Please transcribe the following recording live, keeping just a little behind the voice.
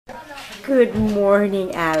Good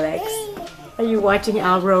morning, Alex. Are you watching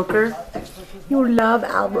Al Roker? You love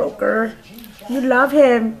Al Roker. You love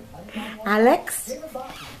him. Alex?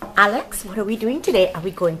 Alex, what are we doing today? Are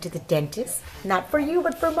we going to the dentist? Not for you,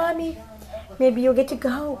 but for Mommy. Maybe you'll get to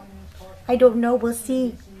go. I don't know. We'll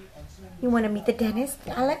see. You want to meet the dentist,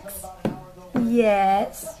 Alex?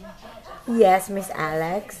 Yes. Yes, Miss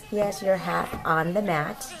Alex. Yes, you're half on the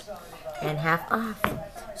mat and half off.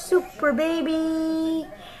 Super baby.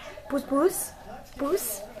 Puss, puss,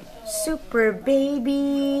 puss. Super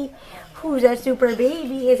baby. Who's a super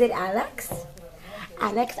baby? Is it Alex?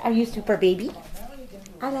 Alex, are you super baby?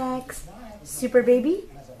 Alex, super baby?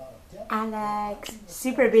 Alex,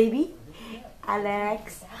 super baby?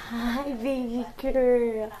 Alex, hi baby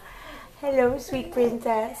girl. Hello, sweet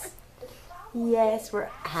princess. Yes, we're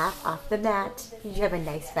half off the mat. Did you have a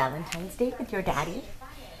nice Valentine's Day with your daddy?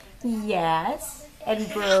 Yes. And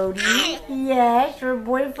Brody? Yes, your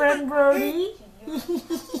boyfriend Brody?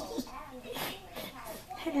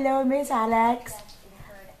 Hello, Miss Alex.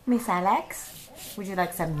 Miss Alex, would you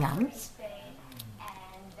like some yums?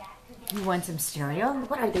 You want some cereal?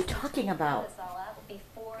 What are they talking about?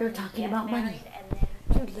 They're talking about money.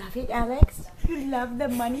 You love it, Alex? You love the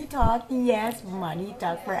money talk? Yes, money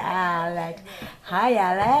talk for Alex. Hi,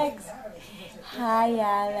 Alex. Hi,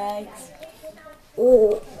 Alex.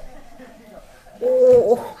 Oh.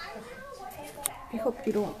 Oh. I hope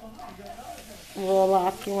you don't roll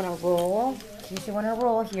off. You want to roll? In case you want to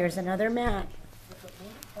roll, here's another mat.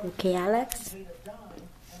 Okay, Alex?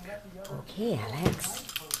 Okay, Alex.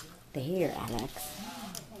 There, Alex.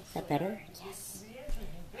 Is that better? Yes.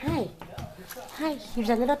 Hi. Hi, here's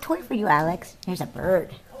a little toy for you, Alex. Here's a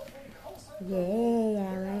bird. Yay,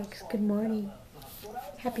 Alex. Good morning.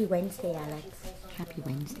 Happy Wednesday, Alex. Happy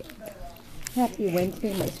Wednesday. Happy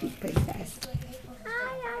Wednesday, my sweet princess.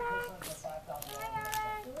 Hi, Alex. Hi,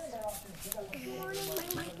 Alex.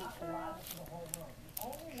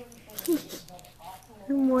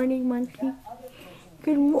 Good morning, my monkey.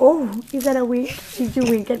 Good morning, monkey. Oh, is that a wink? Did you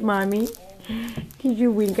wink at Mommy? Did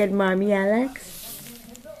you wink at Mommy, Alex?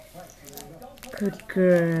 Good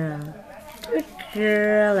girl. Good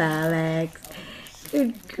girl, Alex.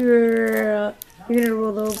 Good girl. You gonna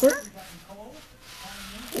roll over?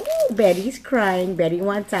 Ooh, Betty's crying. Betty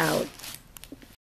wants out.